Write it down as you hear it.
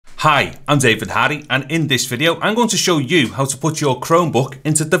Hi, I'm David Hardy, and in this video I'm going to show you how to put your Chromebook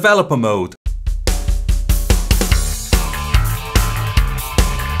into developer mode.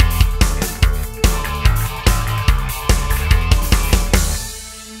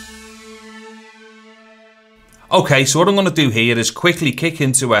 Okay, so what I'm going to do here is quickly kick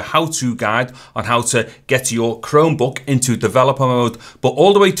into a how-to guide on how to get your Chromebook into developer mode. But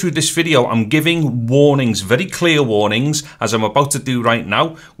all the way through this video, I'm giving warnings, very clear warnings, as I'm about to do right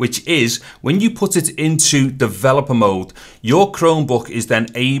now, which is when you put it into developer mode, your Chromebook is then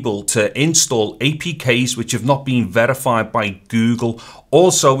able to install APKs which have not been verified by Google.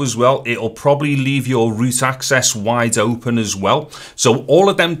 Also as well, it'll probably leave your root access wide open as well. So all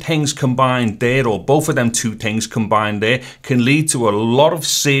of them things combined there, or both of them two things combined there, can lead to a lot of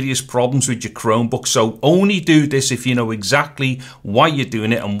serious problems with your Chromebook. So only do this if you know exactly why you're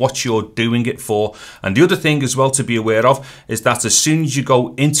doing it and what you're doing it for. And the other thing as well to be aware of is that as soon as you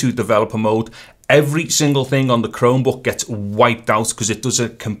go into developer mode, every single thing on the Chromebook gets wiped out because it does a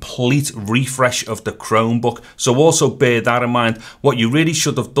complete refresh of the Chromebook. So also bear that in mind. What you really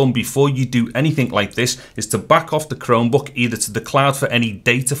should have done before you do anything like this is to back off the Chromebook either to the cloud for any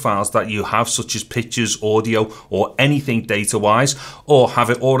data files that you have, such as pictures, audio, or anything data-wise, or have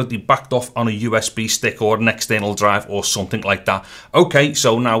it already backed off on a USB stick or an external drive or something like that. Okay,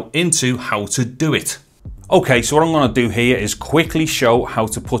 so now into how to do it. Okay, so what I'm going to do here is quickly show how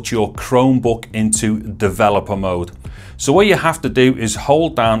to put your Chromebook into developer mode. So what you have to do is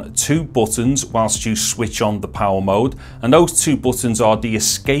hold down two buttons whilst you switch on the power mode, and those two buttons are the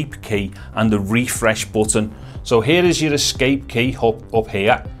escape key and the refresh button. So here is your escape key up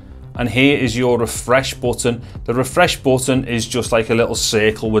here, and here is your refresh button. The refresh button is just like a little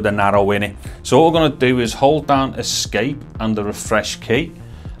circle with an arrow in it. So what we're going to do is hold down escape and the refresh key,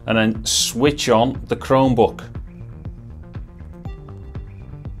 and then switch on the Chromebook.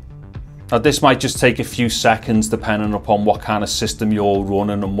 Now this might just take a few seconds depending upon what kind of system you're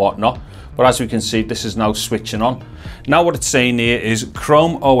running and whatnot, but as we can see, this is now switching on. Now what it's saying here is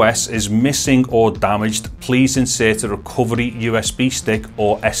Chrome OS is missing or damaged. Please insert a recovery USB stick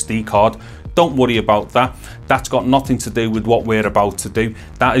or SD card. Don't worry about that. That's got nothing to do with what we're about to do.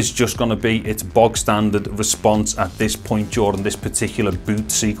 That is just going to be its bog standard response at this point during this particular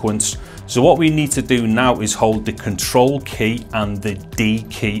boot sequence. So what we need to do now is hold the control key and the D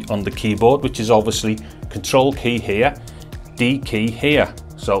key on the keyboard, which is obviously control key here, D key here.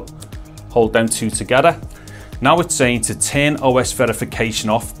 So hold them two together. Now it's saying to turn OS verification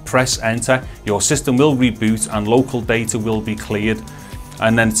off, press enter. Your system will reboot and local data will be cleared.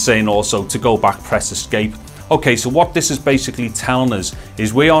 And then it's saying also to go back, press escape. Okay, so what this is basically telling us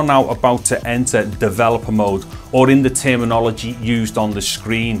is we are now about to enter developer mode, or in the terminology used on the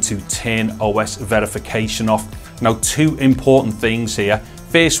screen, to turn OS verification off. Now, two important things here.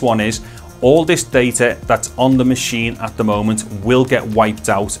 First one is all this data that's on the machine at the moment will get wiped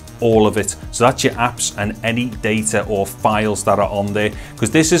out, all of it. So that's your apps and any data or files that are on there, because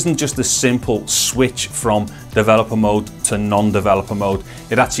this isn't just a simple switch from developer mode to non-developer mode.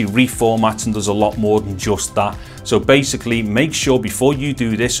 It actually reformats and does a lot more than just that. So basically, make sure before you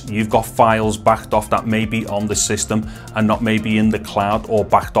do this, you've got files backed off that may be on the system and not maybe in the cloud or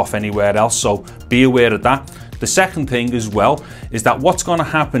backed off anywhere else. So be aware of that. The second thing as well is that what's going to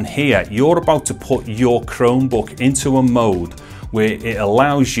happen here, you're about to put your Chromebook into a mode where it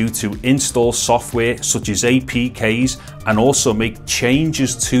allows you to install software such as APKs and also make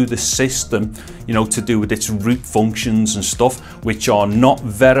changes to the system, you know, to do with its root functions and stuff, which are not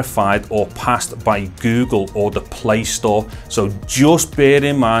verified or passed by Google or the Play Store. So just bear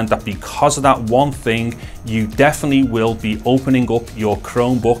in mind that because of that one thing, you definitely will be opening up your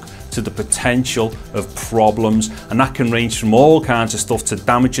Chromebook to the potential of problems, and that can range from all kinds of stuff to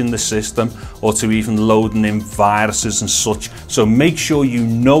damaging the system or to even loading in viruses and such. So make sure you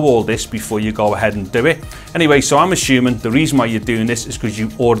know all this before you go ahead and do it. Anyway, so I'm assuming the reason why you're doing this is because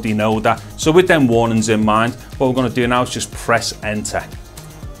you already know that. So with them warnings in mind, what we're going to do now is just press enter.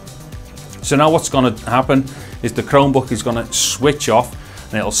 So now what's going to happen is the Chromebook is going to switch off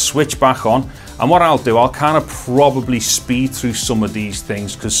and it'll switch back on. And what I'll do, I'll kind of probably speed through some of these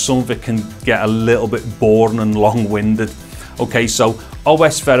things because some of it can get a little bit boring and long-winded. Okay, so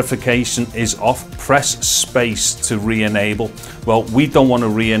OS verification is off. Press space to re-enable. Well, we don't want to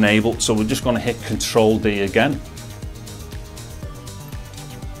re-enable, so we're just going to hit Control D again.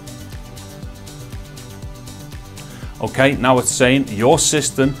 Okay, now it's saying your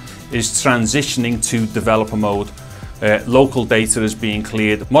system is transitioning to developer mode. Local data is being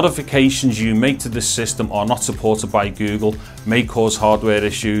cleared. Modifications you make to this system are not supported by Google, may cause hardware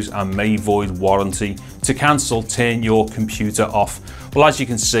issues and may void warranty. To cancel, turn your computer off. Well, as you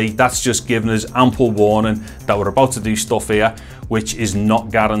can see, that's just giving us ample warning that we're about to do stuff here which is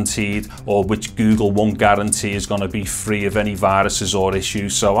not guaranteed, or which Google won't guarantee is going to be free of any viruses or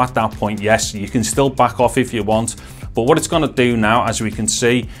issues. So at that point, yes, you can still back off if you want. But what it's going to do now, as we can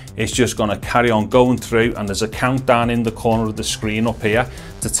see, it's just going to carry on going through, and there's a countdown in the corner of the screen up here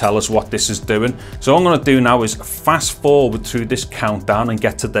to tell us what this is doing. So what I'm going to do now is fast forward through this countdown and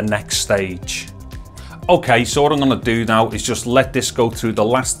get to the next stage. Okay, so what I'm going to do now is just let this go through the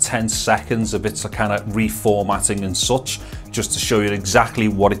last 10 seconds of its kind of reformatting and such, just to show you exactly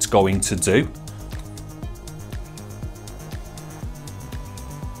what it's going to do.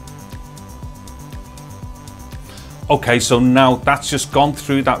 Okay, so now that's just gone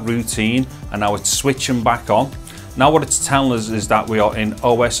through that routine and now it's switching back on. Now what it's telling us is that we are in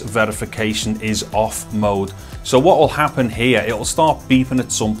OS verification is off mode. So what will happen here, it'll start beeping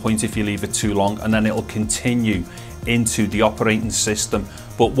at some point if you leave it too long, and then it'll continue into the operating system.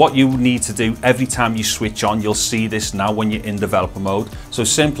 But what you need to do every time you switch on, you'll see this now when you're in developer mode. So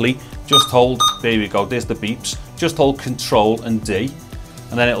simply just hold, there we go, there's the beeps, just hold Control and D,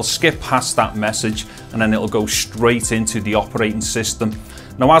 and then it'll skip past that message and then it'll go straight into the operating system.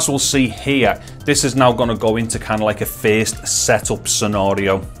 Now, as we'll see here, this is now going to go into kind of like a first setup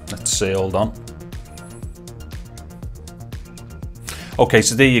scenario. Let's see, hold on. Okay,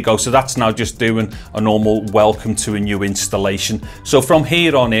 so there you go. So that's now just doing a normal welcome to a new installation. So from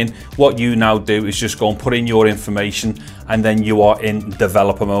here on in, what you now do is just go and put in your information, and then you are in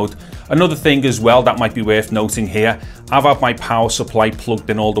developer mode. Another thing as well that might be worth noting here, I've had my power supply plugged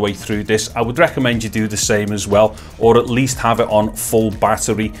in all the way through this. I would recommend you do the same as well, or at least have it on full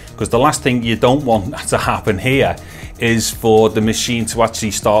battery, because the last thing you don't want to happen here is for the machine to actually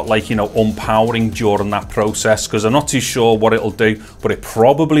start, like, you know, unpowering during that process, because I'm not too sure what it'll do, but it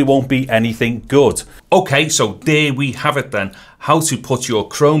probably won't be anything good. Okay, so there we have it then. How to put your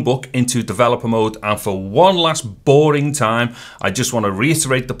Chromebook into developer mode. And for one last boring time, I just want to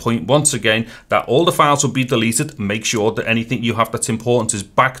reiterate the point once again that all the files will be deleted. Make sure that anything you have that's important is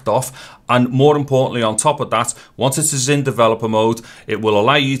backed off. And more importantly, on top of that, once it is in developer mode, it will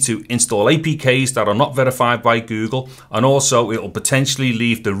allow you to install APKs that are not verified by Google. And also it will potentially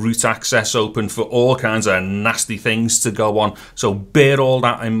leave the root access open for all kinds of nasty things to go on. So bear all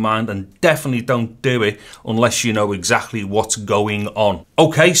that in mind, and definitely don't do it unless you know exactly what's going on.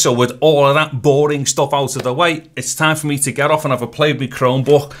 Okay, so with all of that boring stuff out of the way, it's time for me to get off and have a play with my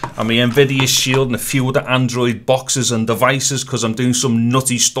Chromebook and my Nvidia Shield and a few other Android boxes and devices, because I'm doing some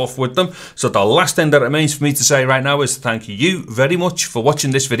nutty stuff with them. So the last thing that remains for me to say right now is thank you very much for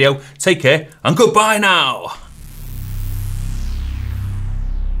watching this video. Take care and goodbye now.